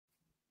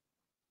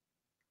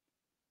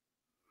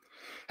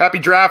Happy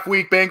draft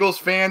week, Bengals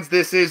fans.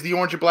 This is the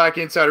Orange and Black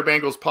Insider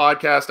Bengals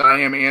podcast. I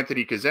am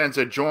Anthony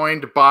Cosenza,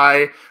 joined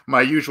by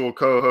my usual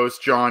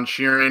co-host, John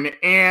Sheeran.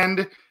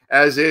 And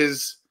as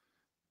is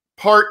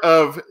part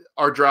of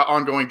our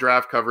ongoing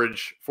draft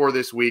coverage for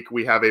this week,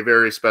 we have a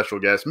very special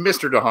guest,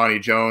 Mr.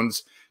 Dhani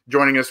Jones,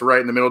 joining us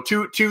right in the middle.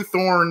 Two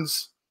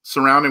thorns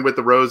surrounding with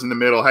the rose in the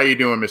middle. How you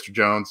doing, Mr.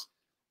 Jones?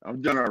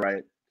 I'm doing all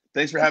right.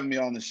 Thanks for having me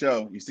on the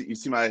show. You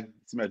see my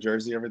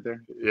jersey over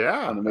there?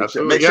 Yeah,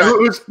 absolutely.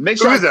 Make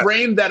sure I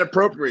frame that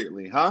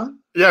appropriately, huh?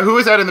 Yeah, who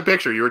is that in the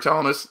picture? You were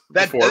telling us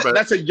before.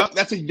 That's a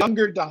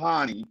younger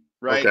Dhani,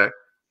 right?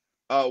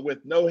 Okay. With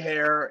no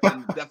hair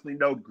and definitely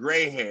no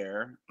gray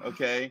hair.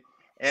 Okay,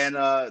 and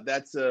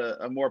that's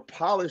a more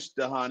polished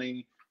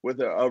Dhani with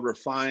a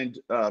refined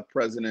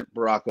President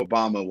Barack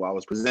Obama while I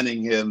was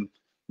presenting him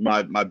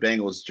my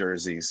Bengals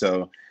jersey.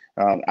 So.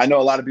 I know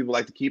a lot of people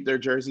like to keep their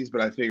jerseys,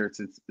 but I figure it's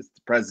the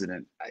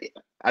president.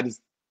 I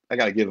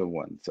got to give him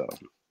one. So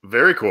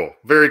very cool,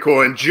 very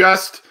cool, and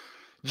just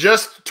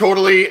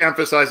totally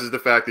emphasizes the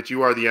fact that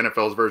you are the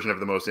NFL's version of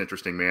the most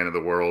interesting man in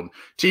the world.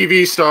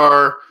 TV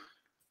star,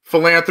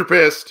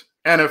 philanthropist,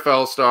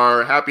 NFL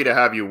star. Happy to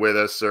have you with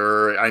us,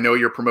 sir. I know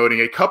you're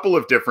promoting a couple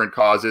of different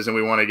causes, and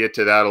we want to get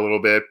to that a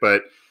little bit,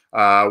 but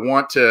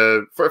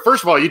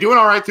first of all, you doing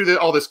all right through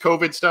all this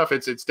COVID stuff?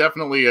 It's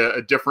definitely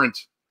a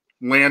different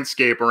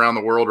landscape around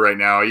the world right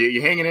now.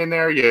 You hanging in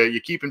there? You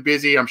keeping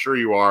busy? I'm sure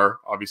you are,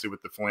 obviously with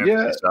the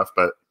philanthropy stuff.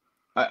 But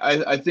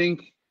I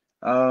think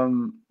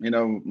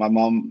my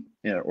mom,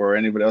 or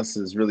anybody else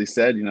has really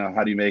said,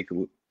 how do you make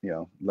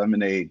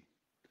lemonade?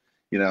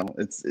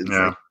 It's like,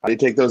 how do you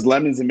take those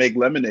lemons and make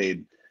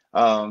lemonade?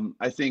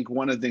 I think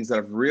one of the things that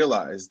I've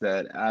realized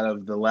that out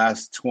of the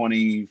last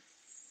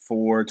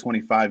 24,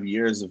 25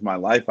 years of my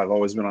life, I've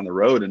always been on the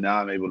road, and now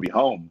I'm able to be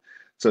home.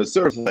 So it's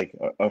sort of like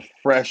a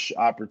fresh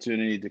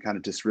opportunity to kind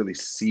of just really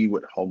see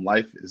what home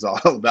life is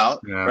all about,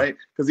 right?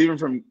 Because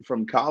even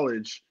from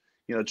college,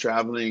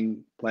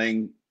 traveling,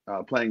 playing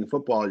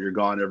football, you're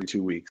gone every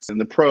 2 weeks. And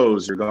the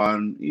pros, you're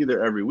gone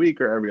either every week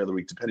or every other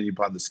week, depending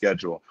upon the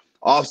schedule.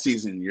 Off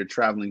season, you're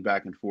traveling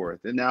back and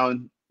forth. And now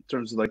in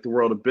terms of like the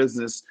world of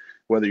business,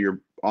 whether you're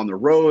on the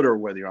road or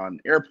whether you're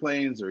on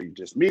airplanes or you're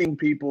just meeting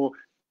people,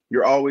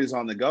 you're always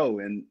on the go.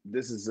 And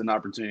this is an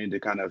opportunity to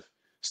kind of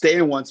stay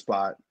in one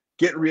spot,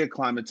 get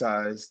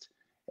reacclimatized.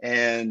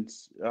 And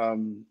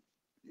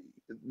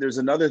there's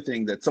another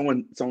thing that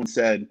someone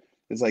said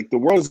is like the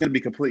world is going to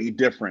be completely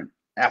different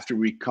after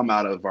we come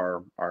out of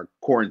our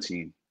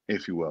quarantine,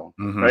 if you will,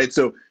 right?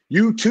 So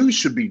you too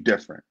should be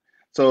different.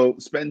 So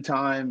spend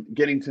time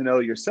getting to know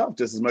yourself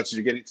just as much as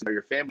you're getting to know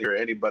your family or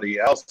anybody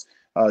else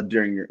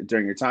during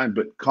your time.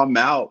 But come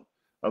out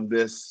of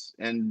this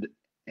and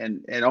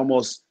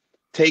almost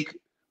take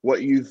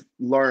what you've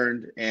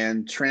learned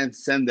and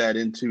transcend that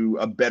into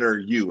a better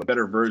you, a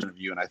better version of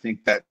you. And I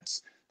think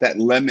that's that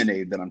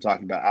lemonade that I'm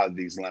talking about out of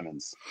these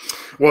lemons.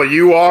 Well,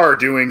 you are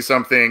doing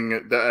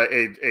something,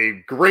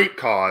 a great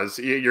cause.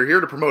 You're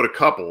here to promote a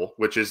couple,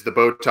 which is the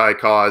BowTie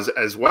Cause,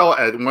 as well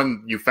as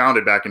one you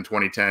founded back in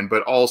 2010,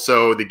 but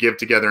also the Give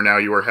Together. Now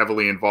you are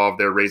heavily involved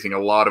there, raising a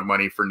lot of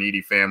money for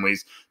needy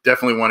families.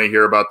 Definitely want to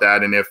hear about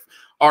that. And if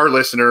our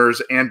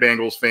listeners and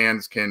Bengals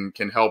fans can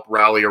help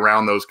rally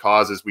around those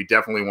causes, we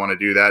definitely want to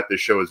do that. This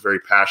show is very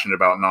passionate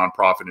about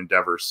nonprofit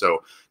endeavors,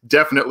 so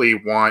definitely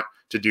want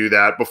to do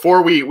that.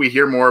 Before we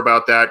hear more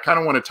about that, kind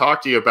of want to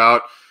talk to you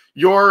about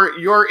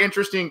your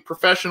interesting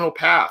professional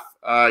path.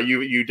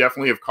 You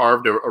definitely have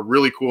carved a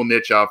really cool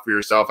niche out for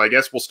yourself. I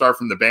guess we'll start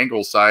from the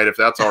Bengals side, if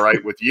that's all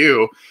right with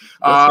you.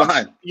 That's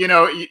fine.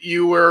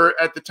 You were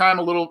at the time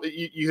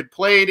you had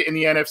played in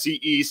the NFC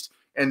East,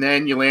 and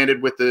then you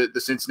landed with the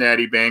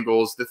Cincinnati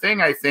Bengals. The thing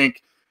I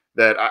think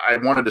that I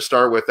wanted to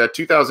start with, that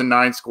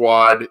 2009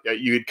 squad,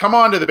 you had come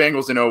on to the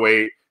Bengals in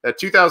 2008. That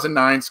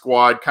 2009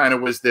 squad kind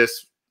of was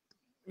this,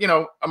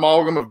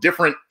 amalgam of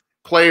different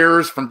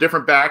players from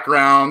different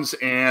backgrounds,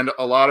 and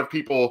a lot of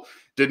people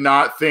did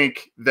not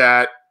think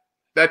that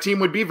team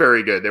would be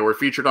very good. They were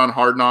featured on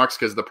Hard Knocks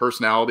because of the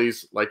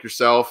personalities like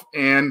yourself,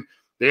 and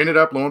they ended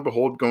up, lo and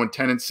behold, going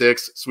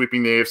 10-6,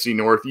 sweeping the AFC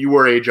North. You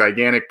were a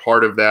gigantic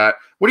part of that.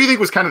 What do you think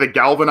was kind of the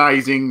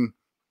galvanizing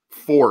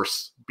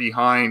force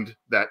behind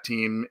that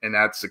team and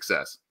that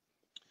success?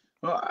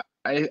 Well,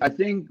 I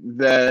think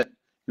that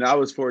I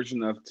was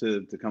fortunate enough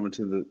to come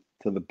into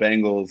the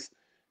Bengals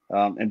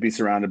and be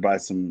surrounded by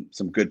some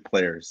good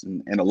players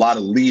and a lot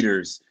of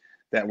leaders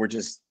that were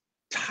just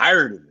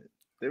tired of it.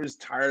 They were just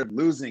tired of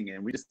losing,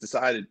 and we just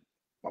decided,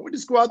 why don't we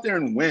just go out there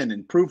and win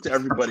and prove to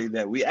everybody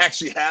that we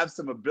actually have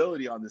some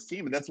ability on this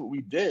team, and that's what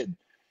we did.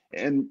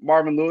 And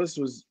Marvin Lewis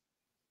was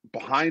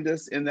behind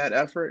us in that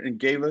effort and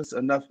gave us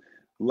enough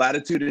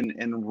latitude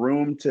and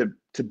room to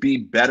be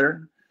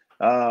better.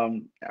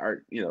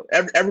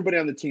 Everybody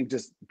on the team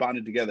just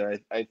bonded together.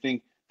 I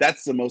think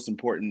that's the most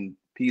important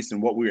piece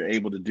in what we were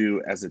able to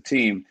do as a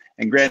team.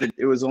 And granted,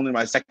 it was only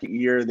my second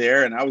year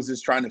there, and I was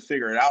just trying to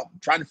figure out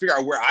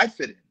where I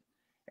fit in.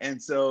 And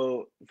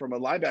so from a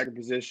linebacker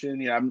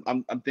position,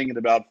 I'm thinking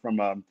about from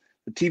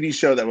the TV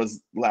show that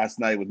was last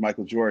night with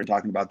Michael Jordan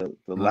talking about the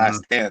Mm-hmm.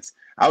 last dance.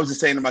 I was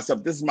just saying to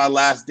myself, this is my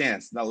last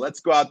dance. Now let's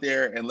go out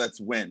there and let's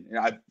win. And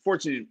I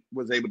fortunately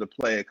was able to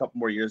play a couple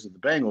more years with the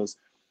Bengals,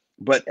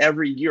 but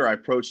every year I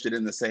approached it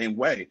in the same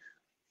way.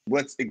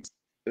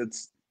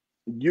 It's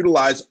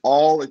utilize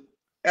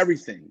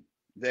everything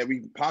that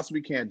we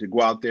possibly can to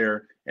go out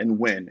there and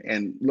win,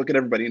 and look at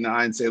everybody in the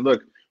eye and say,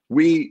 look,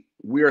 we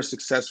are a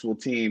successful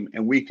team,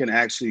 and we can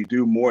actually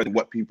do more than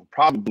what people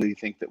probably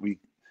think that we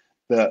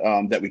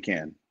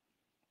can.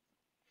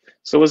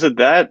 So was it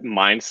that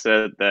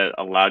mindset that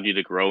allowed you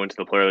to grow into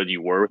the player that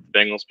you were with the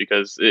Bengals?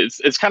 Because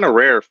it's kind of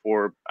rare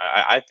for,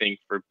 I think,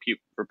 for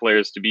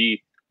players to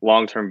be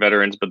long-term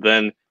veterans, but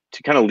then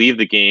to kind of leave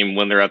the game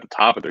when they're at the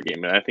top of their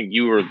game. And I think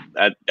you were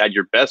at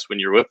your best when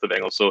you were with the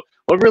Bengals. So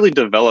what really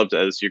developed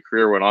as your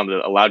career went on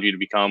that allowed you to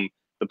become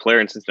the player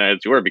in Cincinnati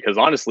that you were? Because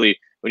honestly,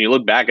 when you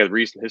look back at the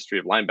recent history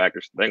of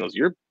linebackers for the Bengals,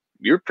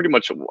 you're pretty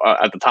much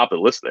at the top of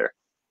the list there.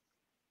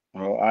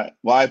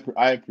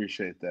 I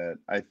appreciate that.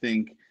 I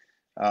think,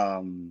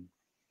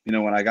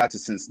 when I got to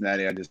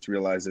Cincinnati, I just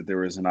realized that there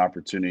was an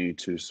opportunity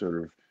to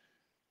sort of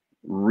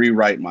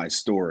rewrite my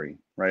story,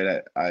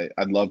 right? I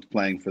loved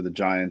playing for the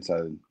Giants.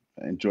 I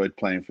enjoyed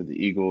playing for the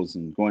Eagles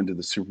and going to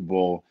the Super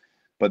Bowl,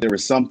 but there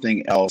was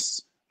something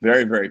else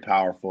very, very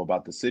powerful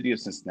about the city of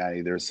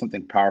Cincinnati. There was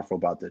something powerful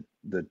about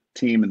the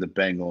team and the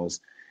Bengals.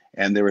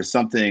 And there was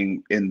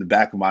something in the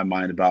back of my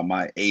mind about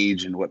my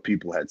age and what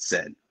people had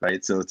said,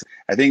 right? So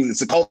I think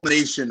it's a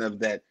culmination of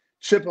that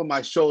chip on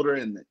my shoulder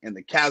and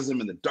the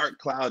chasm and the dark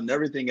cloud and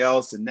everything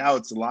else. And now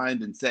it's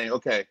aligned and saying,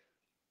 okay,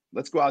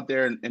 let's go out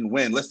there and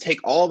win. Let's take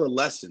all the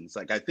lessons.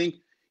 Like, I think,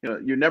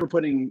 you're never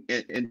put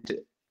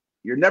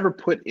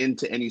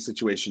into any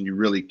situation you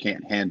really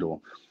can't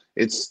handle.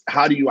 It's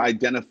how do you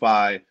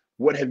identify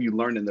what have you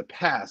learned in the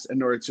past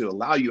in order to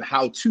allow you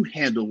how to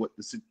handle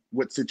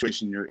what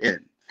situation you're in.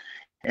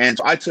 And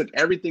so I took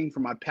everything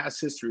from my past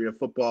history of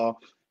football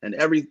and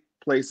every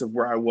place of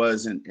where I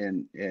was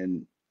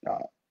and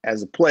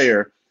as a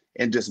player,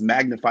 and just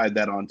magnified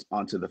that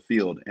onto the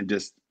field and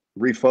just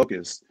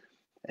refocused.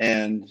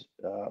 And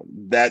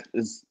that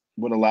is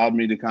what allowed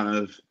me to kind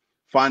of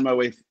find my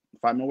way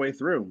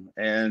through.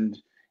 And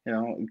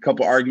a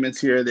couple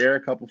arguments here or there,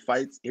 a couple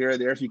fights here or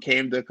there. If you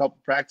came to a couple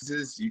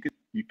practices, you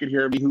could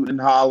hear me hooting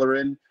and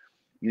hollering.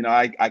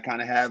 I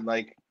kind of had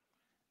like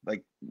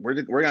we're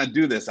gonna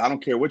do this. I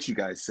don't care what you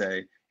guys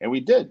say, and we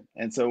did,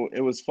 and so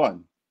it was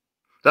fun.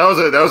 That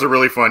was a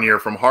really fun year,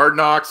 from Hard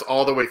Knocks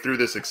all the way through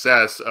the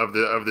success of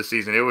the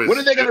season. It was. When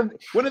are they gonna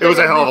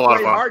hell of a lot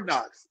of fun. Hard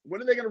Knocks?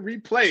 When are they gonna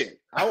replay it?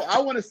 I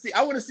want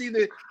to see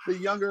the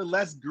younger,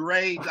 less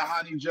gray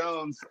Dhani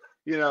Jones,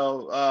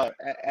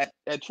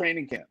 at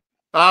training camp.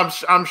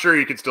 I'm sure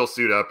you could still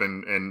suit up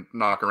and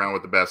knock around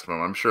with the best of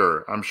them. I'm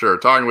sure.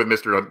 Talking with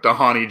Mr.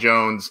 Dhani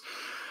Jones,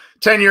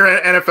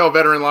 10-year NFL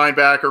veteran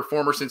linebacker,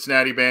 former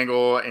Cincinnati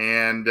Bengal,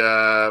 and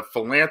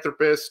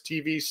philanthropist,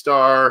 TV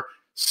star.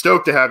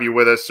 Stoked to have you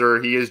with us,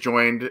 sir. He's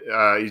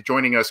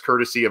joining us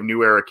courtesy of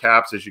New Era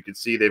Caps. As you can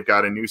see, they've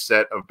got a new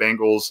set of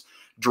Bengals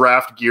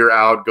draft gear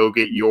out. Go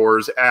get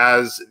yours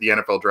as the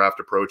NFL draft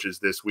approaches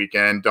this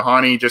weekend.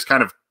 Dhani, just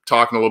kind of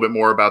talking a little bit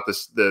more about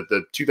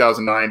the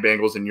 2009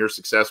 Bengals and your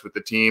success with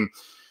the team.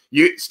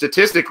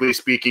 Statistically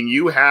speaking,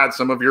 you had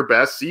some of your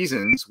best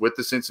seasons with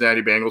the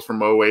Cincinnati Bengals from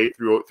 2008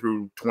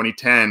 through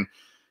 2010.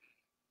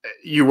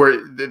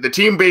 The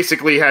team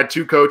basically had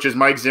two coaches,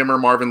 Mike Zimmer,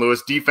 Marvin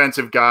Lewis,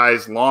 defensive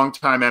guys,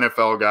 longtime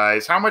NFL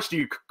guys. How much do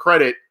you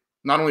credit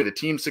not only the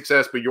team's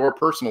success, but your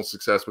personal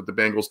success with the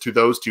Bengals to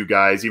those two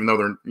guys, even though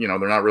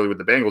they're not really with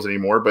the Bengals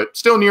anymore, but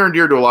still near and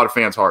dear to a lot of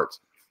fans' hearts?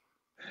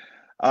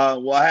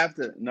 Well, I have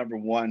to, number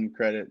one,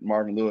 credit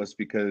Marvin Lewis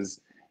because,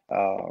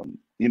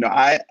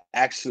 I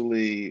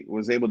actually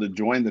was able to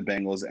join the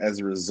Bengals as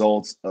a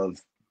result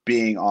of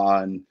being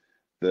on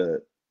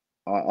the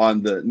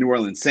New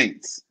Orleans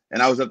Saints.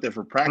 And I was up there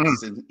for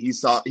practice, and he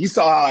saw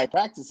how I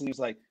practiced, and he was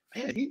like,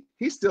 "Man,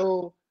 he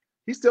still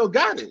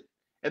got it."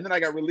 And then I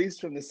got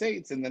released from the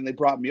Saints, and then they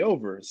brought me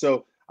over.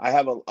 So I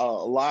have a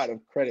lot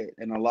of credit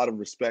and a lot of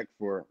respect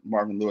for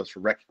Marvin Lewis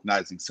for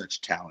recognizing such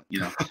talent.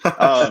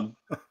 And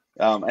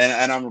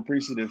I'm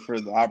appreciative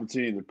for the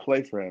opportunity to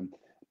play for him.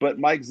 But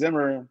Mike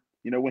Zimmer,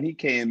 when he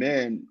came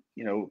in,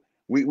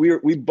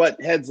 we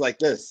butt heads like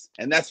this,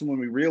 and that's when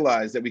we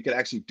realized that we could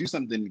actually do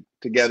something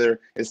together.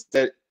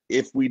 Instead,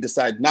 if we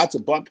decide not to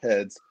bump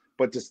heads,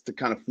 but just to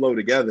kind of flow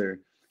together.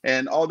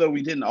 And although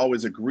we didn't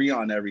always agree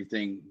on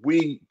everything,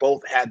 we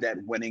both had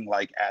that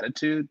winning-like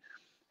attitude.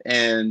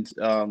 And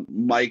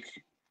Mike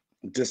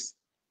just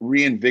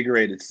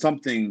reinvigorated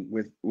something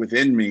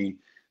within me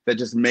that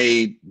just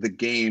made the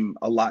game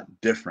a lot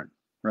different,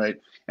 right?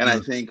 And I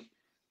think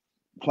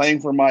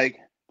playing for Mike,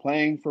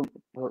 playing for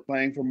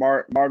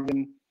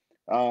Marvin,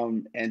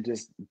 and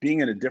just being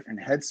in a different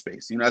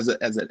headspace.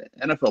 As an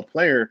NFL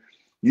player,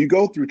 you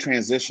go through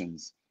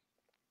transitions.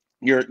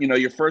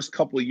 Your first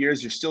couple of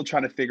years, you're still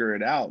trying to figure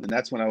it out. And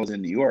that's when I was in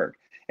New York.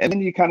 And then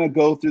you kind of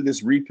go through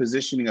this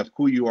repositioning of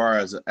who you are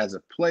as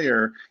a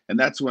player. And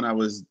that's when I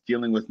was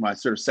dealing with my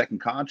sort of second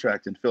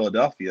contract in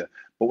Philadelphia.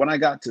 But when I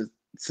got to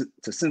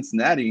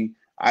Cincinnati,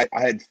 I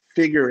had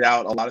figured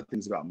out a lot of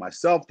things about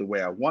myself, the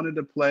way I wanted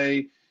to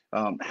play,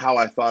 how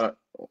I thought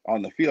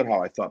on the field,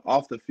 how I thought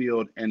off the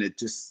field, and it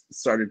just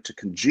started to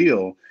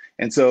congeal.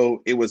 And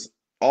so it was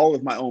all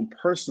of my own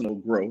personal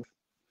growth,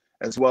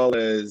 as well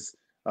as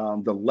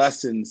the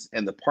lessons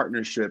and the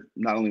partnership,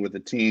 not only with the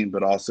team,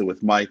 but also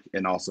with Mike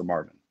and also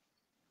Marvin.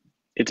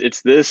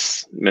 It's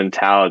this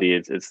mentality,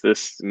 it's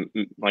this,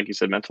 like you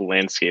said, mental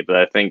landscape that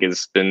I think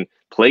has been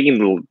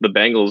plaguing the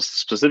Bengals,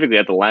 specifically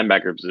at the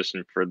linebacker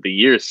position, for the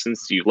years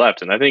since you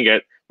left. And I think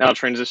now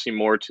transitioning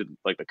more to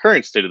like the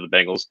current state of the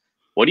Bengals,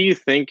 what do you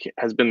think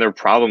has been their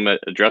problem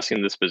at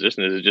addressing this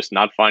position? Is it just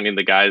not finding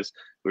the guys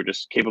who are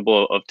just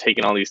capable of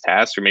taking on these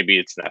tasks, or maybe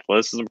it's an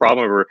athleticism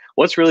problem, or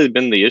what's really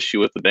been the issue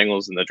with the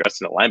Bengals in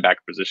addressing the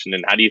linebacker position,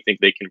 and how do you think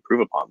they can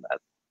improve upon that?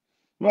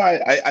 Well,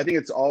 I think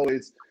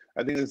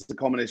it's the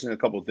culmination of a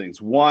couple of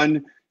things.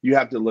 One, you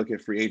have to look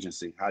at free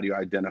agency. How do you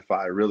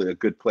identify really a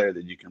good player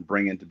that you can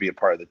bring in to be a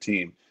part of the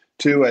team?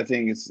 Two, I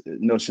think it's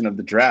notion of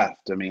the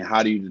draft. I mean,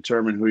 how do you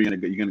determine who you're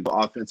going to go? You're going to go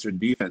offense or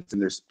defense?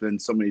 And there's been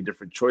so many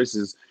different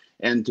choices.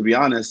 And to be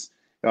honest,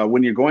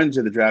 when you're going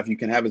into the draft, you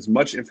can have as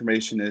much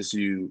information as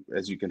you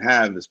can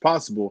have as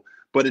possible.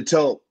 But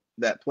until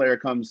that player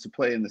comes to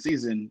play in the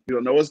season, you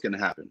don't know what's going to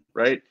happen,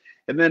 right?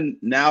 And then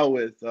now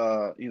with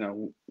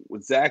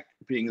with Zach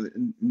being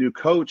the new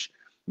coach,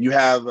 you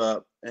have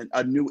a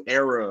new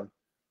era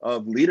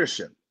of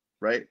leadership,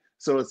 right?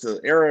 So it's an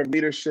era of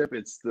leadership.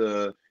 It's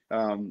the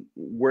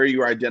where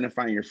you are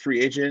identifying your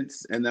free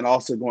agents, and then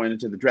also going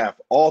into the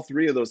draft. All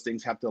three of those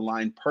things have to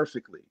align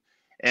perfectly.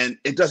 And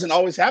it doesn't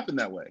always happen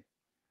that way,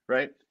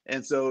 right?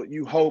 And so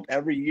you hope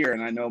every year,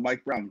 and I know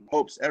Mike Brown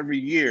hopes every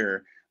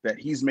year that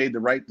he's made the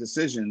right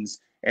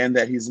decisions and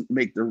that he's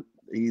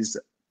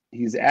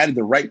added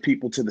the right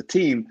people to the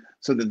team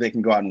so that they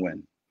can go out and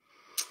win.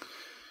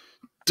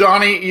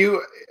 Donnie,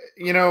 you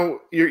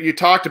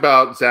talked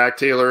about Zach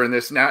Taylor and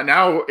this.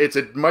 Now it's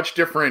a much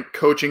different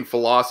coaching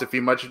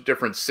philosophy, much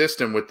different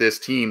system with this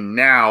team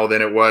now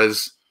than it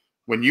was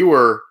when you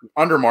were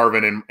under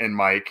Marvin and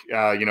Mike.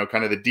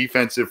 Kind of the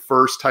defensive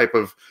first type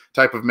of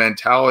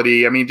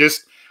mentality. I mean,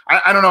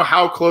 I don't know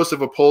how close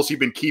of a pulse you've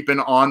been keeping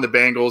on the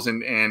Bengals,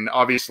 and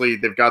obviously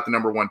they've got the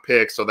number one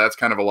pick, so that's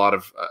kind of a lot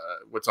of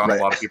what's on a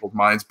lot of people's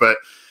minds. But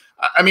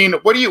I mean,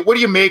 what do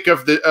you make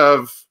of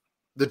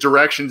the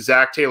direction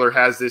Zach Taylor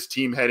has this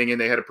team heading in?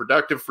 They had a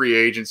productive free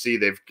agency.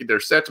 They're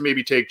set to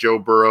maybe take Joe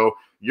Burrow.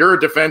 You're a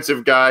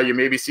defensive guy. You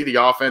maybe see the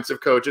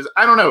offensive coaches.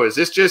 I don't know. Is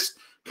this just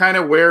kind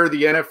of where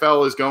the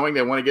NFL is going?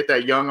 They want to get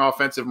that young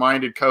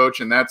offensive-minded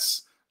coach, and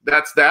that's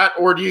that?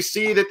 Or do you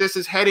see that this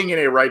is heading in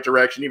a right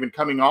direction, even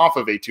coming off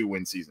of a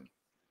 2-win season?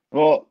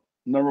 Well,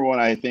 number one,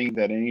 I think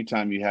that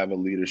anytime you have a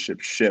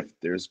leadership shift,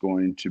 there's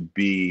going to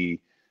be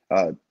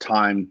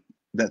time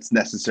that's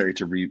necessary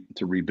to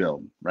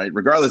rebuild, right?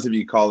 Regardless if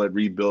you call it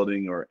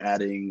rebuilding or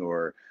adding,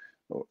 or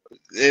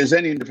there's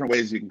any different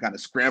ways you can kind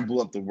of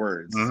scramble up the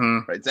words,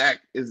 right?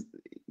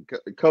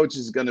 Coach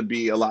is going to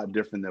be a lot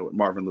different than what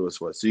Marvin Lewis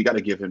was, so you got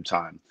to give him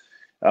time.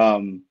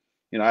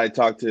 I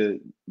talk to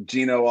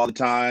Gino all the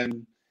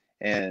time,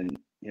 and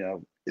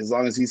as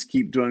long as he's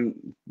keep doing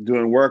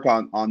work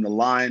on the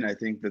line, I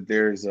think that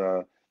there's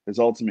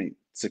ultimate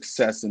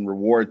success and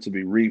reward to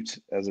be reaped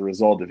as a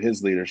result of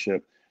his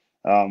leadership.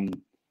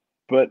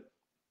 But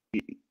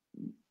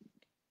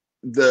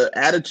the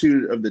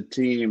attitude of the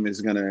team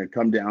is going to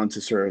come down to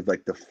sort of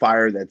like the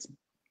fire that's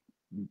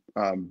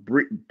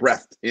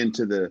breathed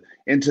into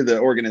the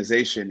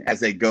organization as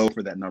they go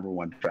for that number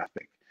one draft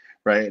pick,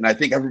 right? And I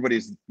think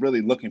everybody's really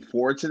looking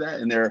forward to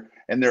that, and they're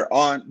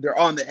on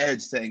the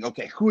edge, saying,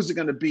 okay, who's it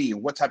going to be,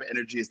 and what type of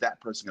energy is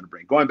that person going to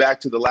bring? Going back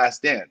to The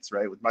Last Dance,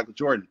 right, with Michael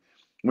Jordan,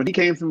 when he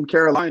came from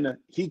Carolina,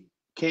 he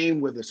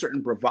came with a certain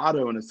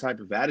bravado and a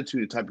type of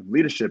attitude, a type of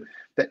leadership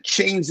that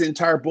changed the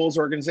entire Bulls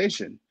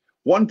organization.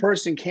 One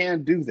person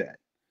can do that,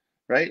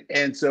 right?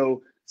 And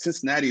so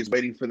Cincinnati is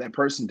waiting for that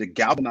person to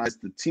galvanize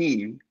the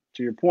team,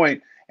 to your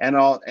point, and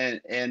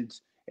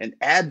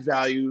add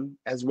value,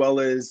 as well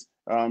as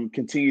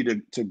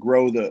continue to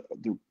grow the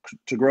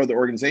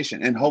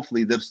organization. And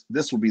hopefully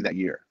this will be that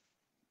year.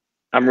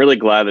 I'm really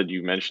glad that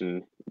you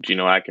mentioned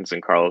Geno Atkins,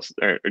 because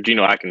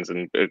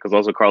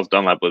also Carlos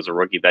Dunlap was a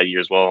rookie that year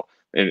as well.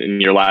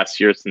 In your last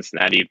year at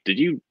Cincinnati, did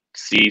you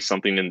see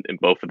something in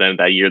both of them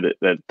that year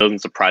that doesn't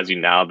surprise you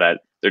now,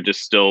 that they're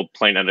just still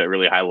playing at a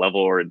really high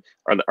level, or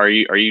are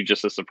you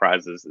just as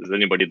surprised as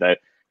anybody that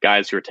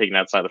guys who are taken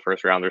outside the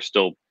first round, they're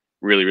still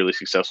really, really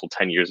successful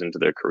 10 years into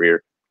their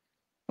career?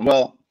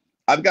 Well,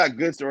 I've got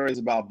good stories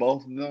about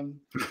both of them,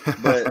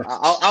 but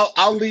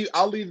I'll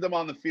leave them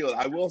on the field.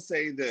 I will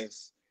say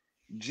this: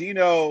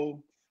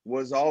 Geno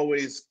was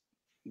always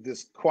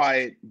this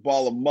quiet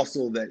ball of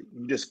muscle that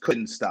you just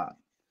couldn't stop.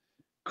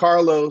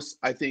 Carlos,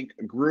 I think,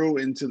 grew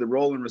into the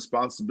role and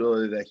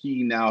responsibility that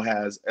he now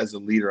has as a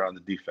leader on the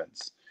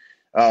defense.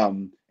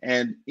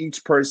 And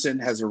each person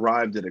has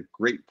arrived at a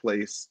great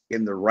place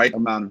in the right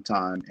amount of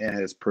time and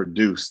has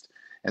produced.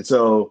 And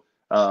so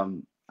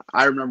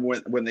I remember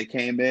when they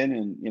came in,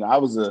 and you know, I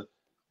was an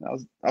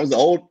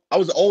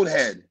old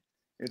head,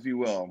 if you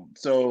will.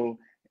 So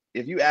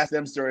if you ask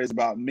them stories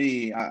about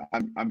me,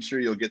 I'm sure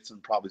you'll get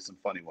probably some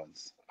funny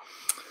ones.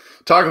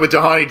 Talking with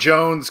Dhani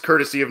Jones,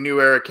 courtesy of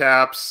New Era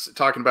Caps,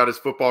 talking about his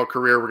football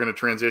career. We're going to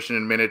transition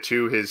in a minute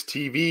to his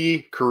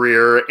TV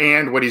career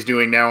and what he's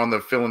doing now on the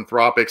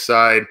philanthropic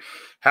side.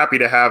 Happy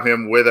to have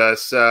him with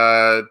us.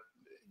 I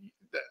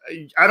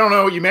don't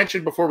know, you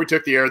mentioned before we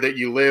took the air that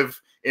you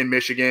live in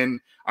Michigan.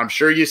 I'm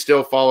sure you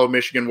still follow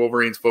Michigan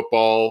Wolverines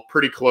football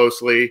pretty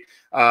closely.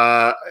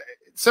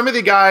 Some of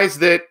the guys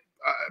that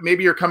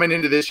maybe you're coming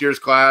into this year's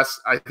class,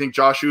 I think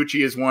Josh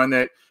Uche is one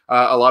that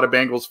a lot of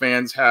Bengals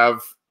fans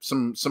have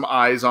some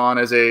eyes on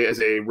as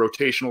a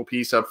rotational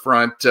piece up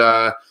front.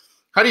 How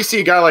do you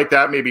see a guy like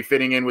that maybe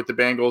fitting in with the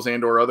Bengals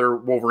and or other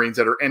Wolverines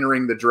that are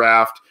entering the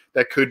draft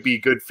that could be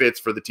good fits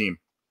for the team?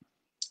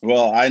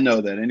 Well, I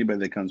know that anybody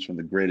that comes from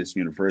the greatest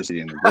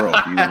university in the world,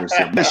 the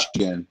University of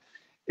Michigan,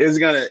 is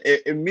going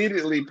to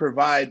immediately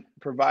provide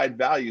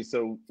value.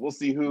 So we'll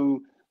see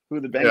who the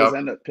Bengals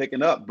end up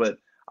picking up. But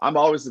I'm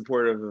always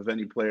supportive of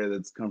any player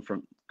that's come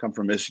from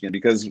Michigan,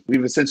 because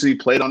we've essentially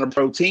played on a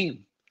pro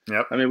team.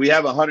 Yep. I mean, we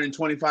have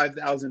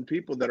 125,000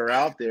 people that are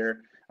out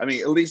there. I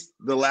mean, at least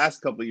the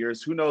last couple of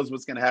years, who knows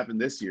what's going to happen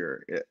this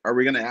year? Are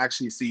we going to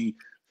actually see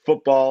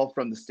football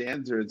from the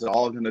stands, or is it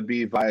all going to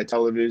be via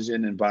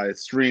television and by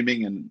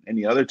streaming and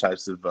any other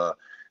types of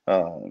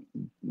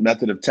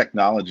method of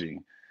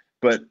technology?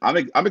 But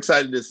I'm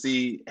excited to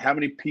see how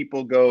many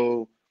people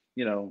go,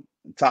 you know,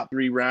 top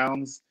 3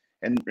 rounds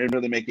and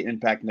really make an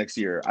impact next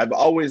year. I've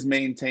always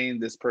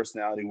maintained this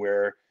personality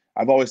where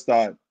I've always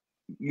thought,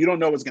 you don't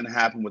know what's going to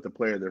happen with a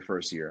player their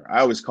first year. I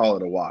always call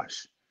it a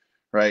wash,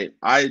 right?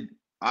 I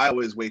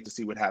always wait to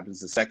see what happens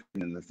the second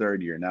and the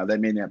third year. Now,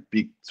 that may not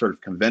be sort of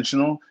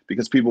conventional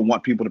because people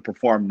want people to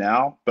perform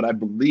now, but I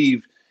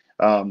believe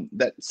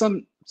that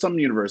some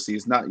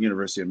universities, not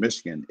University of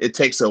Michigan, it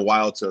takes a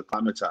while to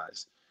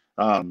acclimatize.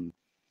 And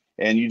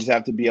you just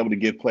have to be able to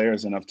give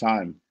players enough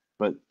time.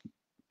 But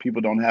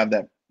people don't have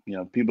that, you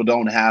know, people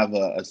don't have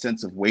a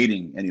sense of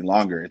waiting any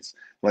longer. It's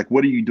like,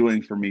 what are you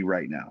doing for me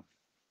right now?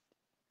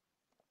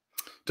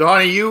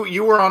 Dhani,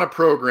 you were on a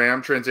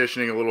program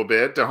transitioning a little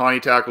bit.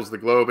 Dhani Tackles the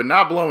Globe and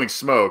Not Blowing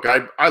Smoke.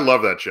 I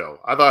love that show.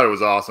 I thought it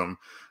was awesome.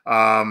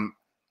 I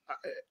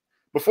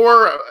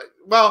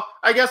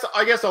guess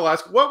I'll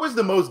ask, what was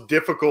the most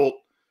difficult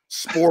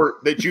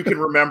sport that you can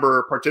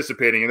remember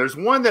participating in? There's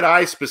one that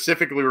I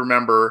specifically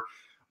remember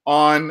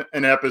on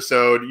an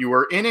episode. You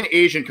were in an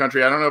Asian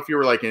country. I don't know if you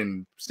were like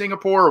in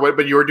Singapore or what,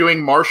 but you were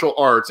doing martial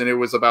arts, and it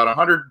was about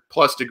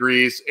 100+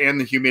 degrees,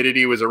 and the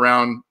humidity was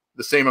around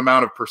the same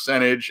amount of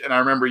percentage. And I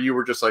remember you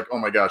were just like, oh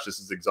my gosh,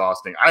 this is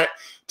exhausting.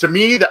 To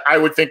me, I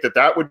would think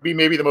that would be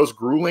maybe the most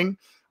grueling.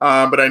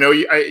 But I know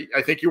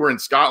I think you were in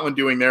Scotland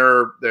doing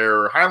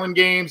their Highland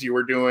Games. You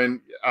were doing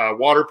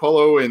water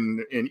polo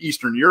in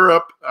Eastern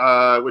Europe,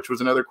 which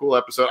was another cool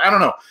episode. I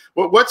don't know.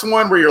 What's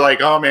one where you're like,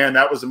 oh man,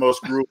 that was the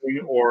most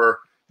grueling, or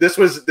this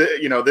was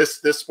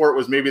this sport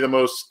was maybe the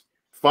most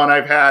fun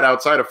I've had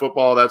outside of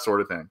football, that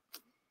sort of thing?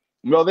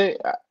 Well,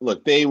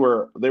 they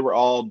were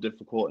all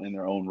difficult in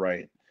their own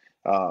right.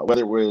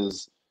 Whether it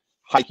was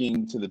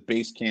hiking to the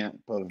base camp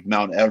of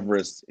Mount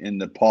Everest in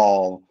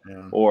Nepal,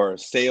 or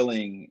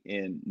sailing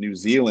in New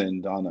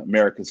Zealand on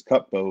America's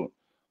Cup boat,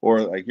 or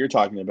like you're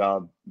talking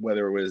about,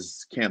 whether it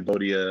was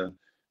Cambodia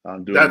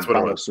doing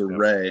Battle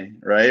Surrey,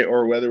 right?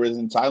 Or whether it was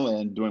in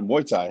Thailand doing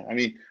Muay Thai. I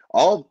mean,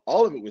 all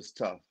of it was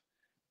tough.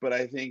 But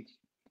I think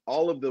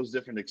all of those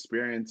different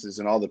experiences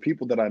and all the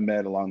people that I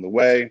met along the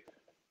way,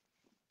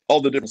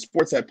 all the different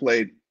sports I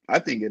played, I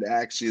think it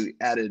actually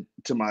added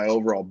to my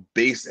overall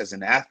base as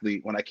an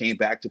athlete when I came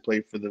back to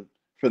play for the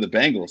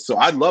Bengals. So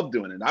I love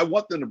doing it. I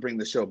want them to bring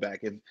the show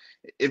back.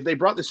 If they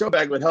brought the show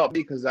back, it would help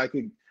me, because I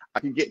could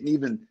get in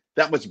even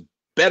that much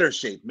better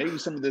shape. Maybe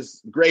some of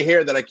this gray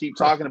hair that I keep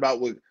talking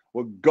about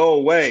would go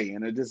away,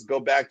 and it just go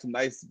back to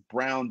nice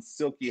brown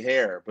silky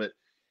hair. But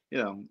you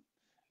know,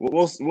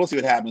 we'll see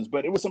what happens.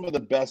 But it was some of the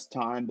best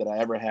time that I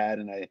ever had,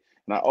 and I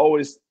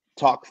always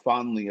talk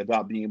fondly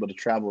about being able to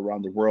travel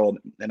around the world,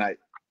 and I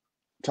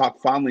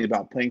talk fondly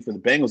about playing for the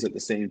Bengals at the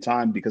same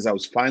time, because I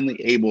was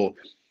finally able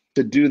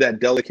to do that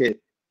delicate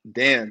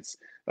dance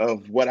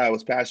of what I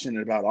was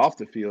passionate about off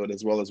the field,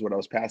 as well as what I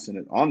was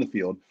passionate on the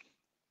field.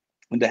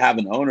 And to have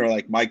an owner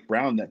like Mike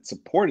Brown that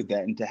supported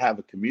that, and to have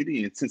a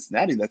community in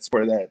Cincinnati that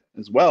supported that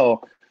as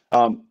well,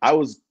 I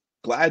was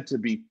glad to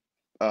be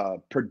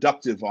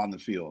productive on the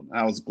field.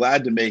 I was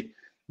glad to make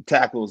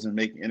tackles and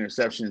make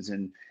interceptions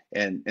and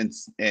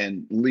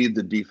lead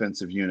the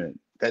defensive unit.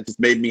 That just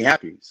made me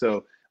happy.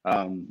 So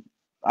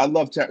I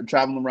love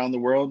traveling around the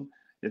world.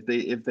 If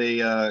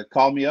they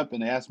call me up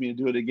and ask me to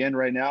do it again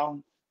right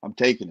now, I'm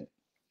taking it.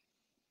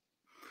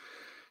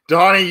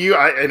 Dhani,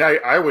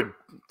 I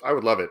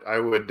would love it. I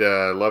would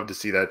love to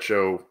see that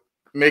show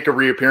make a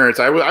reappearance.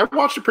 I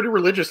watched it pretty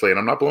religiously, and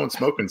I'm not blowing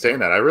smoke and saying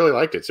that. I really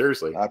liked it.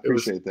 Seriously. I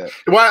appreciate that.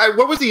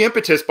 What was the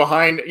impetus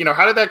behind,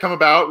 how did that come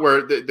about,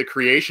 where the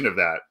creation of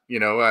that,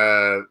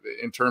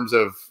 in terms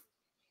of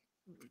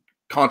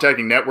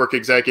contacting network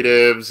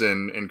executives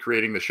and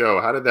creating the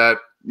show? How did that?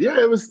 Yeah,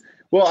 it was,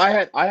 well,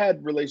 I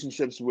had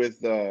relationships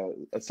with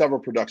several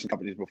production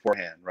companies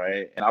beforehand,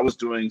 right? And I was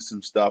doing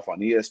some stuff on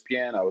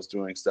ESPN. I was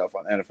doing stuff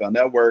on NFL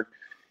Network.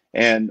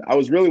 And I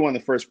was really one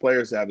of the first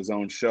players to have his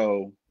own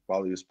show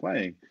while he was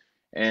playing.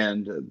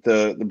 And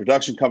the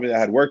production company that I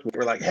had worked with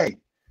were like, hey, do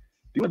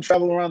you want to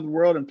travel around the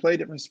world and play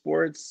different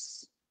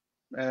sports?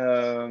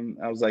 I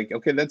was like,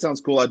 okay, that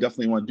sounds cool. I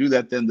definitely want to do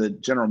that. Then the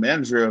general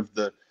manager of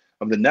the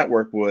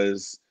network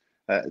was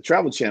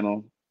Travel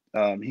Channel.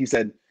 He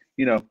said,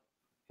 why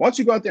don't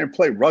you go out there and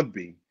play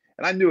rugby?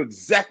 And I knew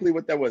exactly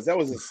what that was. That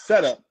was a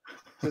setup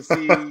to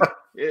see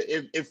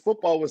if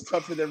football was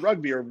tougher than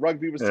rugby, or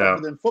rugby was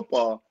tougher than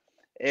football.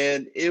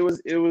 And it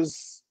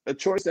was a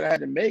choice that I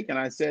had to make. And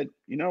I said,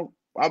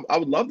 I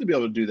would love to be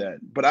able to do that.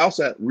 But I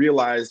also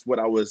realized what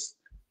I was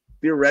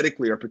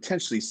theoretically or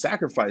potentially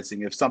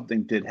sacrificing if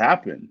something did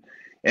happen.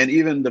 And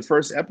even the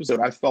first episode,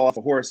 I fell off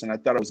a horse and I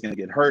thought I was going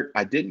to get hurt.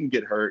 I didn't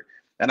get hurt.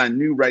 And I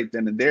knew right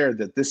then and there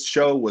that this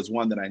show was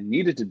one that I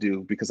needed to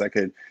do, because I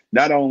could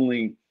not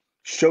only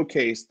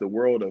showcase the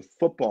world of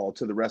football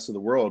to the rest of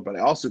the world, but I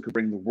also could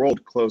bring the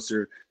world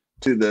closer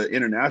to the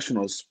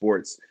international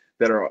sports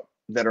that are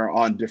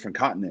on different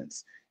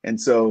continents. And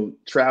so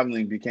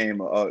traveling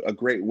became a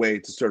great way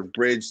to sort of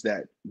bridge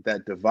that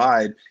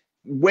divide.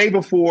 Way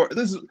before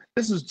this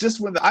was just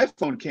when the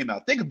iPhone came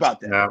out. Think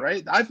about that,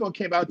 right? The iPhone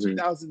came out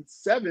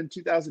 2007,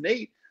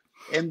 2008,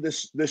 and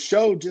the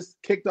show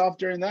just kicked off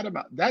during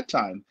that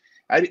time.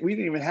 We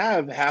didn't even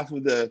have half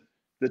of the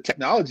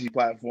technology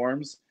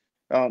platforms.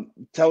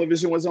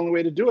 Television was the only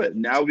way to do it.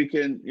 Now we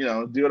can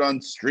do it on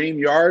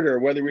StreamYard, or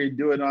whether we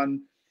do it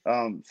on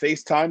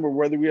FaceTime, or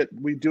whether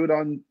we do it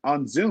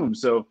on Zoom.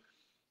 So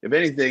if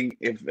anything,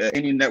 if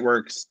any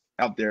networks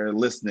out there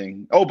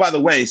listening, oh, by the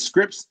way,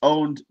 Scripps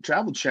owned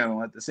Travel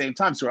Channel at the same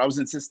time. So I was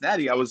in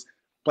Cincinnati. I was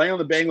playing on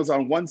the Bengals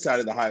on one side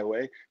of the highway,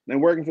 and then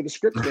working for the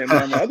Scripps family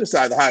on the other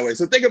side of the highway.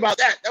 So think about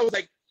that. That was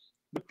like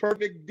the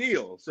perfect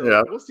deal.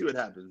 So we'll see what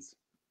happens.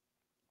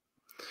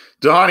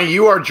 Dhani,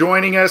 you are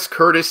joining us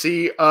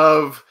courtesy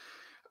of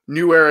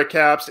New Era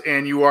Caps,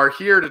 and you are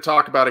here to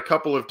talk about a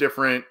couple of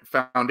different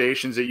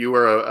foundations that you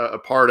are a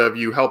part of.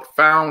 You helped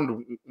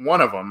found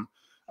one of them,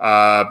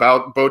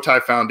 about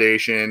BowTie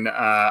Foundation.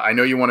 I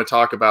know you want to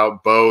talk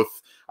about both.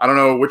 I don't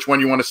know which one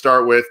you want to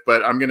start with,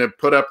 but I'm going to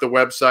put up the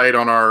website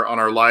on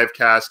our live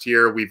cast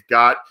here. We've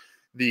got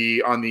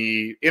on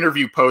the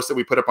interview post that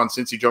we put up on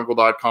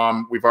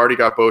cincyjungle.com. We've already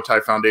got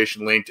BowTie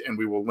Foundation linked, and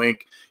we will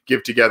link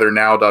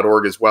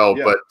givetogethernnow.org as well.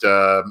 Yeah. But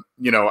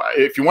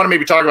if you want to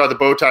maybe talk about the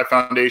BowTie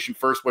Foundation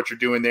first, what you're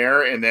doing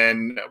there, and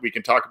then we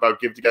can talk about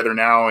Give Together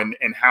Now and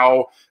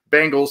how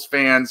Bengals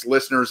fans,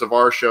 listeners of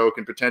our show,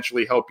 can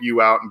potentially help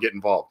you out and get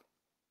involved.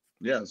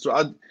 Yeah,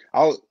 so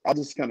I'll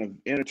just kind of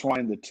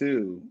intertwine the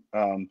two.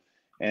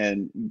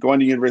 And going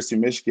to University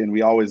of Michigan,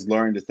 we always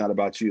learned it's not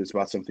about you, it's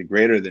about something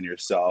greater than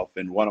yourself.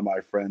 And one of my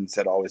friends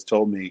had always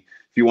told me,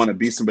 if you want to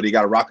be somebody, you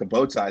got to rock a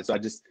bow tie. So I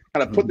just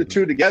kind of put the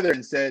two together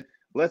and said,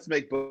 let's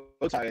make bow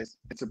ties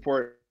and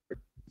support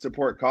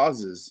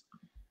causes.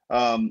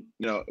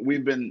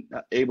 We've been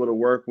able to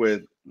work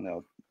with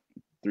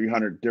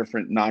 300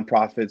 different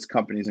nonprofits,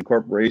 companies, and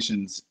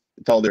corporations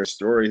tell their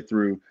story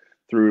through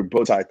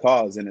BowTie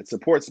Cause, and it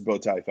supports the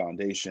BowTie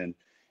Foundation.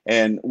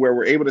 And where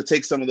we're able to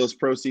take some of those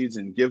proceeds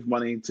and give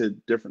money to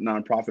different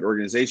nonprofit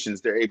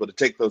organizations, they're able to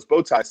take those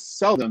bow ties,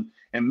 sell them,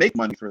 and make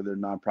money for their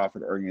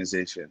nonprofit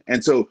organization.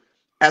 And so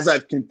as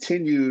I've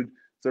continued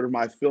sort of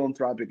my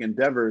philanthropic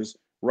endeavors,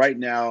 right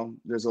now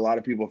there's a lot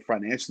of people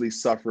financially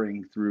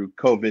suffering through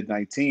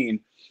COVID-19.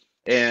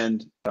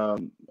 And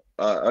an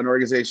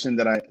organization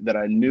that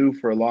I knew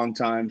for a long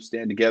time,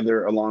 Stand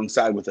Together,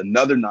 alongside with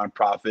another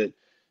nonprofit,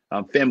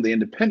 Family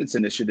Independence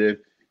Initiative,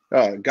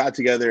 got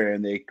together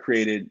and they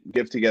created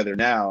Give Together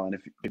Now. And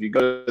if you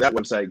go to that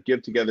website,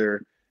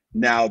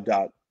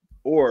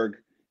 givetogethernow.org,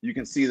 you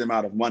can see the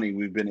amount of money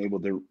we've been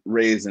able to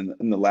raise in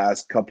the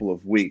last couple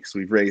of weeks.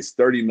 We've raised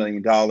 $30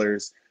 million.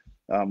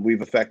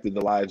 We've affected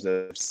the lives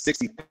of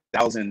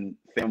 60,000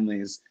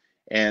 families.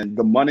 And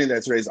the money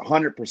that's raised,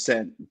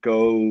 100%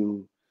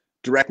 go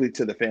directly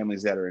to the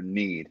families that are in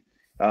need.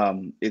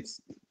 It's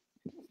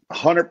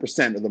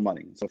 100% of the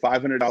money. So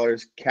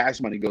 $500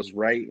 cash money goes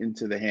right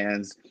into the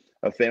hands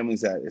of families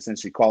that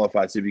essentially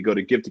qualify. So if you go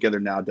to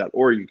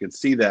givetogethernow.org, you can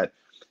see that.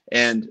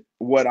 And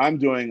what I'm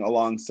doing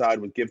alongside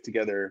with Give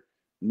Together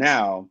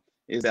Now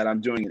is that I'm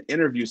doing an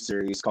interview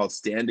series called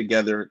Stand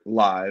Together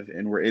Live.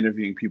 And we're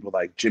interviewing people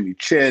like Jimmy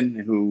Chin,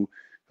 who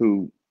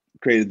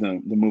created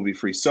the movie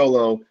Free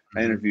Solo. Mm-hmm.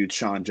 I interviewed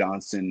Sean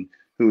Johnson,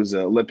 who's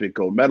an Olympic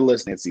gold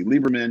medalist, Nancy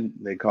Lieberman.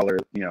 They call her,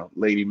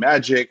 Lady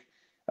Magic.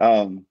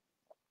 I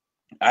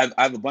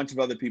have a bunch of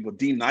other people.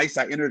 Dean Nice,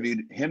 I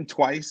interviewed him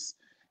twice.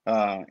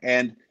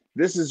 And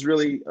this is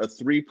really a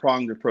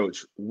three-pronged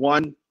approach.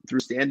 One,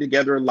 through Stand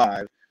Together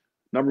Live,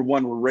 number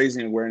one, we're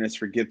raising awareness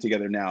for Give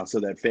Together Now so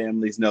that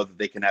families know that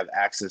they can have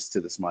access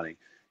to this money.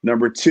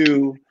 Number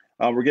two,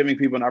 we're giving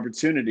people an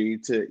opportunity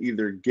to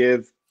either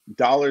give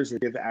dollars or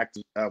give acts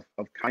of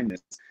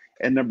kindness.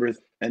 And number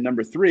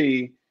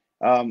three,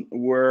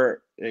 we're,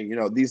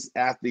 these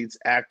athletes,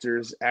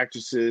 actors,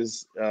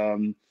 actresses,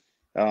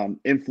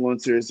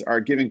 influencers are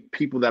giving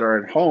people that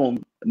are at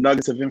home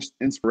nuggets of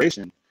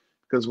inspiration.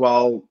 Because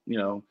while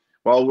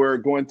we're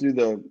going through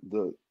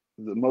the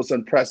most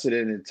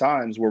unprecedented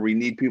times where we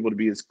need people to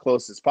be as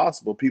close as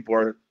possible, people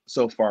are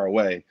so far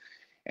away.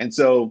 And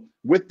so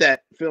with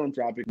that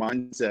philanthropic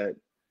mindset,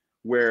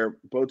 where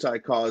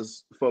BowTie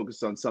Cause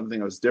focused on something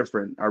that was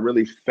different, I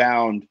really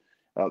found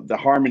the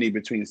harmony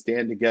between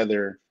Stand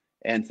Together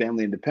and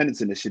Family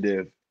Independence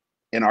Initiative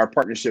and our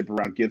partnership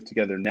around Give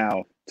Together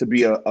Now to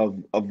be a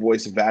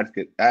voice of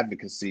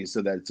advocacy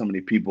so that so many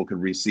people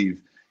could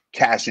receive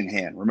cash in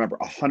hand. Remember,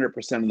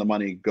 100% of the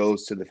money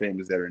goes to the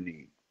families that are in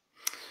need.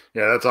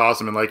 Yeah, that's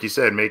awesome. And like you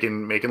said,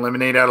 making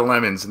lemonade out of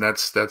lemons, and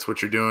that's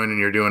what you're doing, and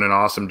you're doing an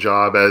awesome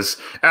job as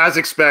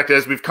expected,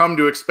 as we've come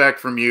to expect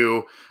from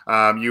you.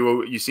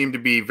 You seem to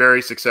be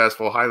very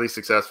successful, highly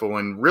successful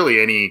in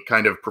really any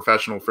kind of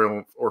professional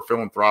film or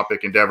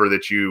philanthropic endeavor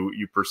that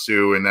you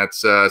pursue, and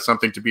that's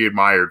something to be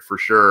admired for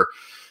sure.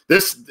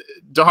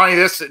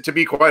 Dhani, to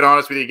be quite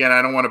honest with you, again,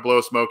 I don't want to blow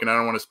smoke and I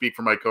don't want to speak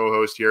for my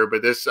co-host here,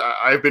 but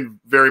I've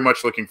been very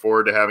much looking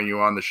forward to having you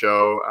on the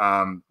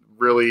show.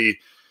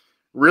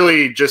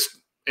 Really just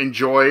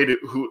enjoyed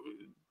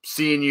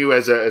seeing you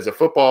as a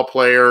football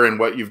player and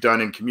what you've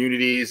done in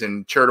communities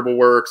and charitable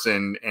works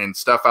and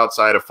stuff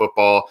outside of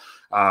football.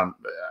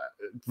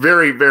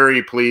 Very,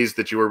 very pleased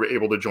that you were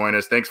able to join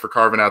us. Thanks for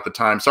carving out the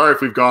time. Sorry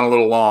if we've gone a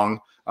little long.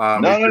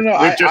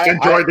 We've just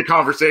enjoyed the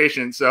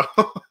conversation. So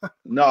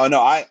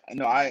I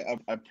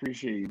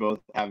appreciate you both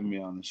having me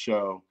on the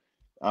show.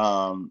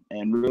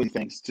 And really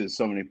thanks to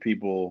so many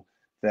people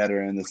that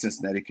are in the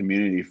Cincinnati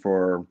community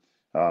for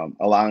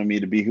allowing me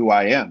to be who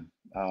I am,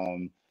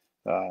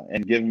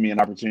 and giving me an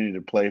opportunity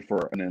to play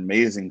for an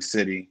amazing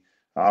city,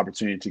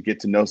 opportunity to get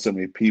to know so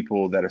many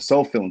people that are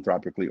so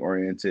philanthropically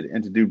oriented,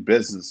 and to do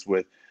business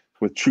with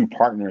true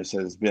partners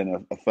has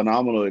been a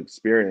phenomenal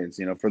experience.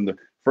 From the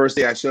first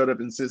day I showed up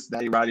in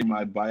Cincinnati riding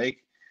my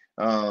bike,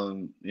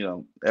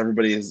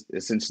 everybody has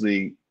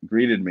essentially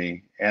greeted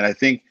me, and I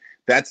think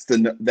that's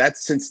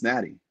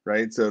Cincinnati,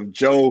 right? So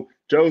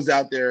Joe's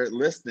out there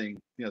listening.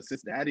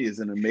 Cincinnati is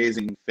an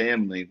amazing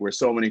family where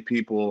so many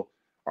people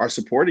are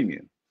supporting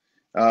you.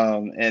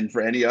 And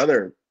for any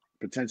other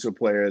potential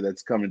player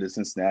that's coming to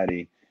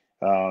Cincinnati,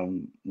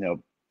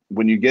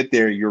 when you get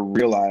there, you'll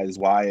realize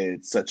why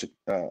it's such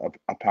a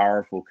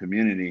powerful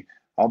community.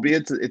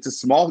 Albeit it's a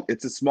small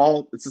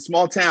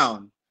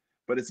town,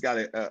 but it's got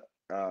a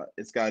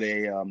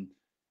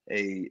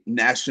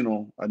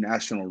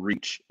national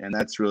reach, and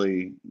that's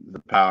really the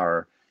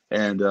power.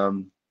 And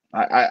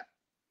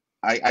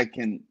I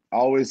can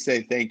always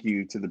say thank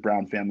you to the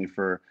Brown family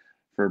for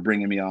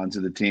bringing me on to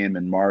the team,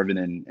 and Marvin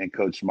and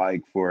Coach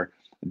Mike for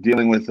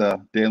dealing with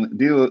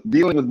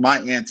my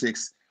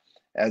antics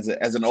as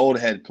an old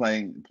head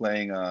playing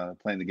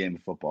the game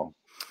of football.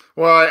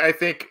 Well, I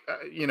think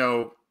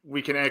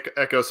we can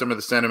echo some of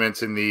the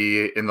sentiments in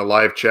the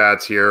live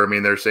chats here. I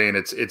mean, they're saying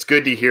it's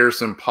good to hear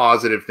some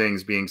positive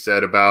things being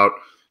said about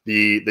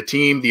the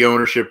team, the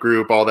ownership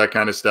group, all that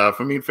kind of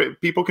stuff. I mean,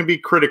 people can be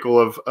critical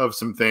of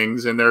some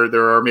things, and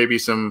there are maybe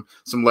some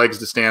legs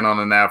to stand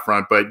on that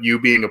front. But you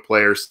being a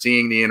player,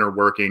 seeing the inner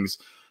workings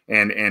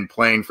and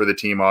playing for the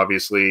team,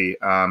 obviously,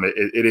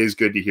 it is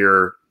good to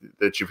hear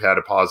that you've had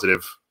a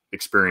positive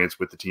experience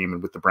with the team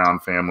and with the Brown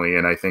family.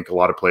 And I think a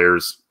lot of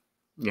players,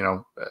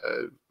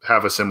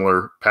 have a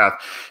similar path.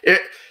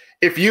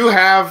 If you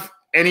have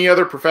any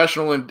other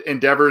professional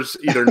endeavors,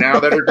 either now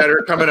that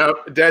are coming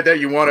up, that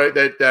you want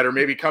to that are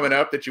maybe coming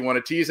up that you want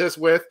to tease us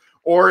with,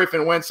 or if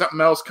and when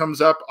something else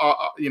comes up,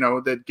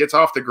 that gets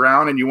off the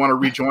ground and you want to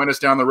rejoin us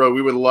down the road,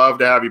 we would love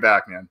to have you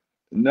back, man.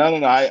 No.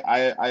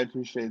 I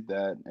appreciate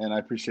that, and I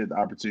appreciate the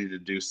opportunity to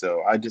do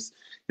so. I just,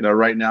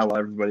 right now while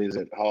everybody's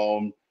at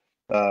home,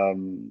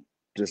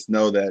 just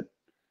know that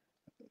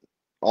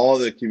all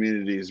the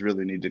communities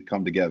really need to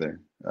come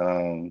together.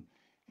 And,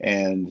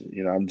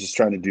 I'm just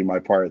trying to do my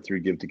part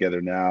through Give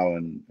Together Now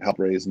and help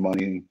raise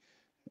money,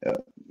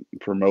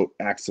 promote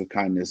acts of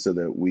kindness so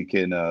that we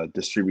can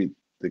distribute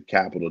the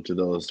capital to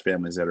those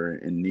families that are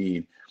in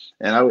need.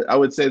 And I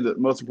would say the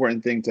most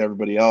important thing to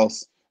everybody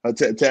else,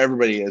 to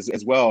everybody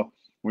as well,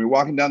 when you're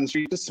walking down the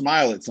street, just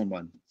smile at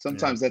someone.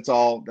 Sometimes that's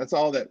all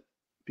that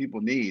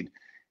people need.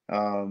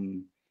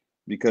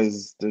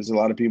 Because there's a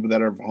lot of people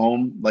that are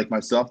home, like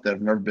myself, that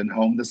have never been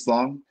home this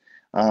long.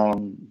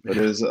 But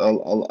there's a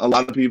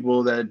lot of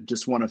people that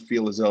just want to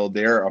feel as though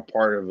they're a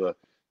part of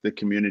the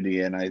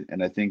community. And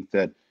I think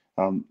that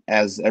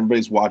as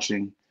everybody's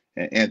watching,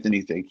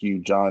 Anthony, thank you,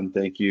 John,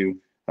 thank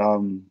you.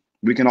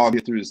 We can all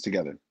get through this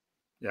together.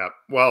 Yeah.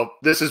 Well,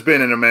 this has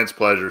been an immense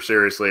pleasure.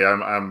 Seriously,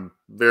 I'm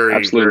very,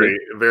 Absolutely.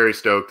 very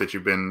stoked that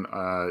you've been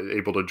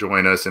able to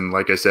join us. And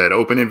like I said,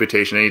 open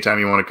invitation anytime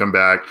you want to come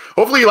back.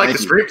 Hopefully you like the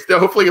stream.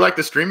 Hopefully you like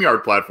the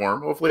StreamYard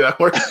platform. Hopefully that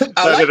works.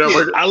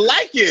 I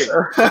like it.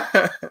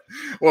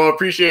 Well,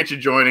 appreciate you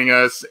joining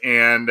us.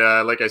 And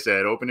like I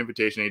said, open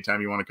invitation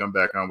anytime you want to come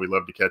back on. We'd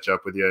love to catch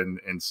up with you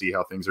and see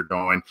how things are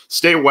going.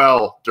 Stay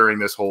well during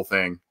this whole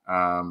thing.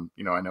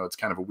 You know, I know it's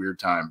kind of a weird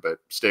time, but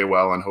stay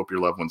well and hope your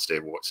loved ones stay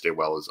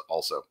well as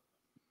also.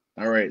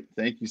 All right.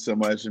 Thank you so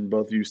much. And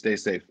both of you stay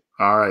safe.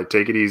 All right.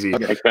 Take it easy.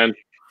 Okay, Ben.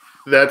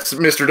 That's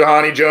Mr.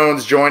 Dhani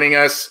Jones joining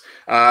us,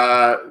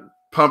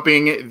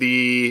 pumping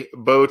the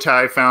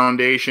BowTie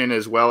Foundation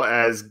as well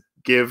as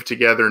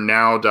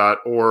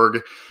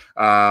GiveTogetherNow.org.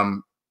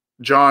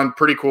 John,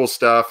 pretty cool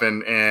stuff.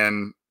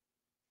 And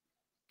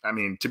I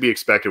mean, to be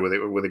expected with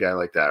a guy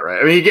like that,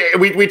 right? I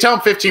mean, we tell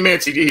him 15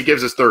 minutes, he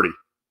gives us 30.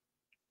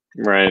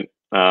 Right.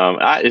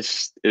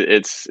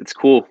 It's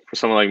cool for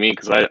someone like me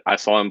because I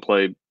saw him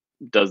play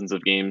dozens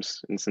of games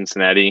in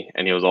Cincinnati,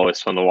 and he was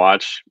always fun to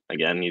watch.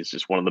 Again, he's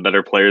just one of the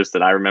better players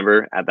that I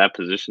remember at that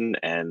position.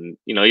 And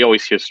you know, you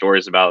always hear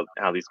stories about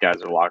how these guys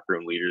are locker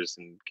room leaders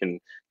and can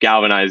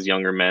galvanize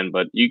younger men,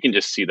 but you can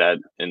just see that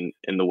in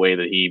the way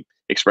that he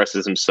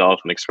expresses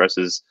himself and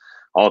expresses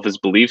all of his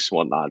beliefs and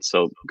whatnot.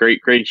 So great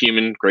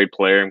human, great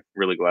player.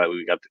 Really glad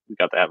we got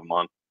to have him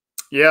on.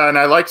 Yeah, and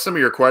I liked some of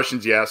your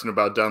questions you asked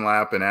about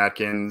Dunlap and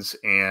Atkins,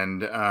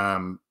 and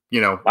you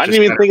know, I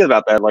didn't even think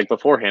about that like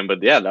beforehand,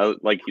 but yeah,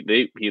 like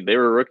they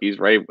were rookies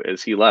right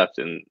as he left,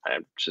 and I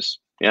just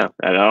I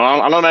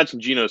don't imagine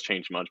Gino's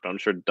changed much, but I'm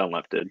sure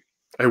Dunlap did.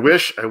 I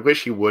wish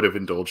he would have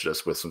indulged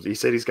us with some. He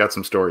said he's got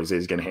some stories that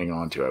he's going to hang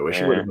on to. I wish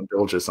he would have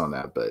indulged us on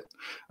that, but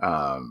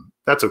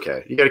that's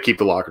okay. You got to keep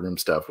the locker room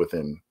stuff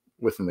within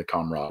the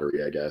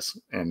camaraderie, I guess,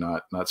 and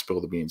not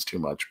spill the beans too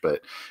much,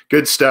 but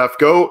good stuff.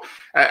 Go,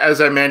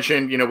 as I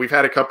mentioned, you know, we've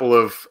had a couple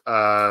of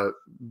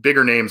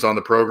bigger names on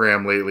the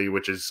program lately,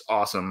 which is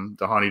awesome.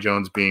 Dhani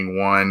Jones being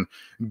one.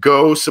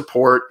 Go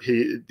support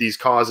these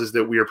causes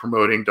that we are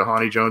promoting.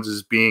 Dhani Jones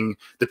is being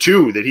the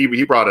two that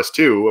he brought us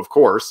to, of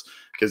course,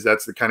 because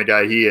that's the kind of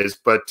guy he is.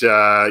 But,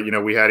 you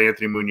know, we had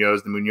Anthony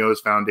Munoz, the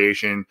Munoz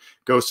Foundation.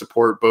 Go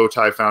support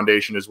BowTie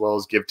Foundation as well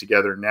as Give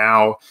Together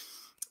Now.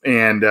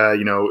 And,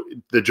 you know,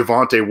 the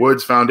Javonte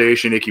Woods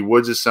Foundation, Ickey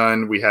Woods'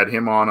 son, we had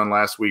him on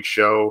last week's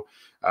show.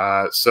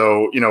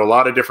 So, you know, a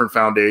lot of different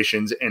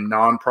foundations and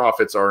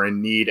nonprofits are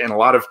in need, and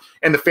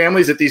and the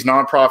families that these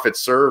nonprofits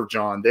serve,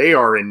 John, they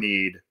are in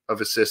need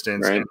of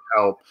assistance and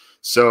help.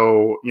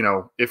 So, you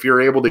know, if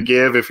you're able to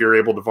give, if you're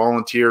able to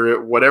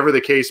volunteer, whatever the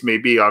case may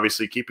be,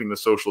 obviously keeping the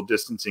social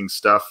distancing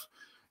stuff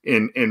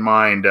in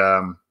mind.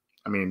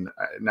 I mean,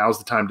 now's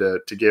the time to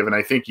give. And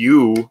I think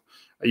you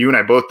and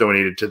I both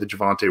donated to the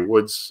Javonte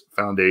Woods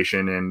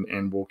Foundation,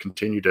 and we'll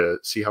continue to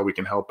see how we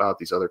can help out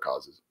these other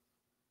causes.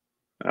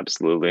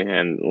 Absolutely.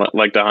 And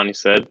like Dhani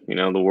said, you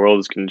know, the world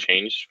is going to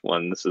change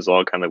when this is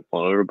all kind of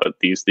blown over, but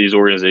these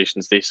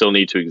organizations, they still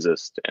need to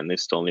exist, and they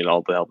still need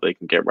all the help they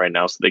can get right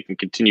now so they can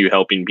continue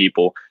helping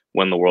people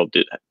when the world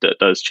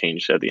does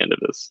change at the end of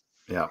this.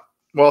 Yeah.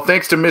 Well,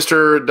 thanks to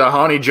Mr.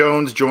 Dhani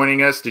Jones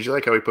joining us. Did you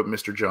like how he put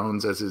Mr.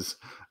 Jones as his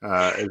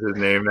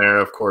name there?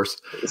 Of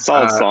course.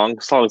 Solid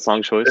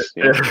song choice.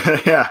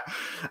 Yeah.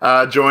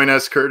 Join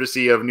us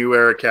courtesy of New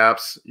Era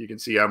Caps. You can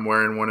see I'm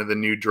wearing one of the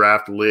new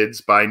draft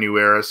lids by New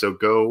Era. So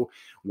go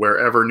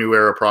wherever New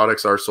Era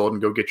products are sold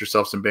and go get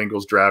yourself some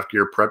Bengals draft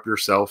gear. Prep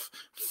yourself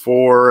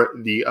for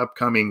the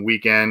upcoming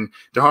weekend.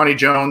 Dhani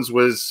Jones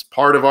was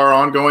part of our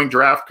ongoing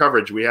draft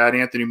coverage. We had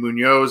Anthony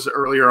Munoz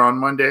earlier on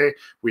Monday.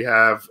 We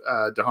have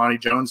Dhani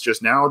Jones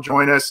just now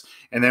join us.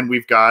 And then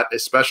we've got a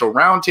special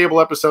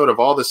roundtable episode of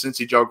all the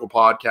Cincy Juggle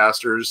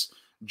podcasters.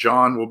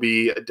 John will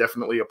be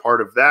definitely a part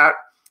of that.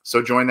 So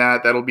join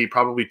that. That'll be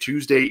probably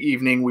Tuesday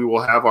evening. We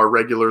will have our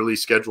regularly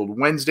scheduled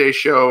Wednesday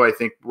show. I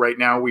think right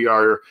now we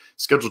are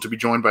scheduled to be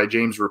joined by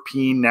James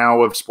Rapine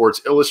now of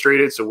Sports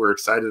Illustrated. So we're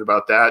excited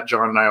about that.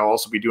 John and I will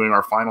also be doing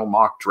our final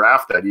mock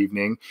draft that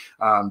evening.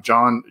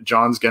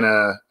 John's going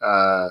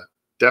to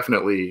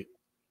definitely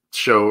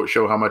show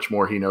how much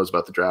more he knows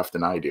about the draft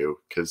than I do,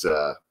 because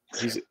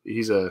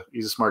he's a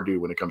smart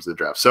dude when it comes to the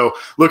draft. So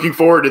looking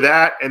forward to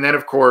that. And then,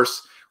 of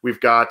course,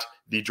 we've got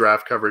the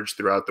draft coverage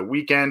throughout the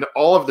weekend.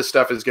 All of the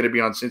stuff is going to be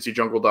on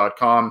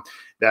cincyjungle.com.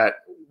 That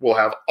will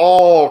have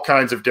all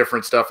kinds of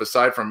different stuff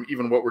aside from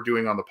even what we're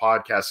doing on the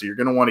podcast. So you're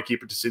going to want to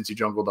keep it to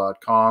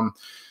cincyjungle.com.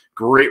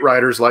 Great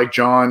writers like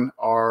John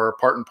are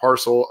part and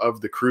parcel of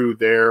the crew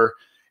there.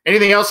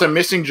 Anything else I'm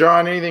missing,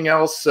 John? Anything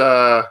else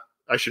I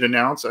should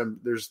announce?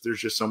 There's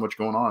just so much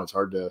going on. It's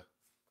hard to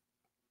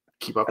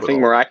keep up with. I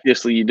think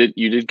miraculously you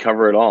did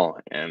cover it all,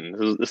 and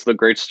this is a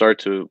great start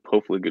to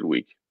hopefully a good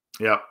week.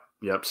 Yeah.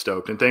 Yep,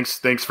 stoked. And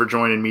thanks for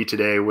joining me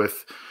today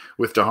with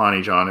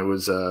Dhani, John. It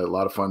was a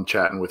lot of fun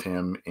chatting with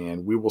him,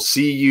 and we will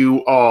see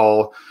you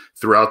all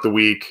throughout the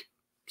week.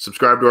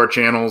 Subscribe to our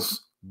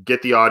channels,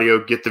 get the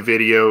audio, get the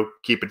video,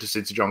 keep it to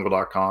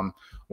cincyjungle.com.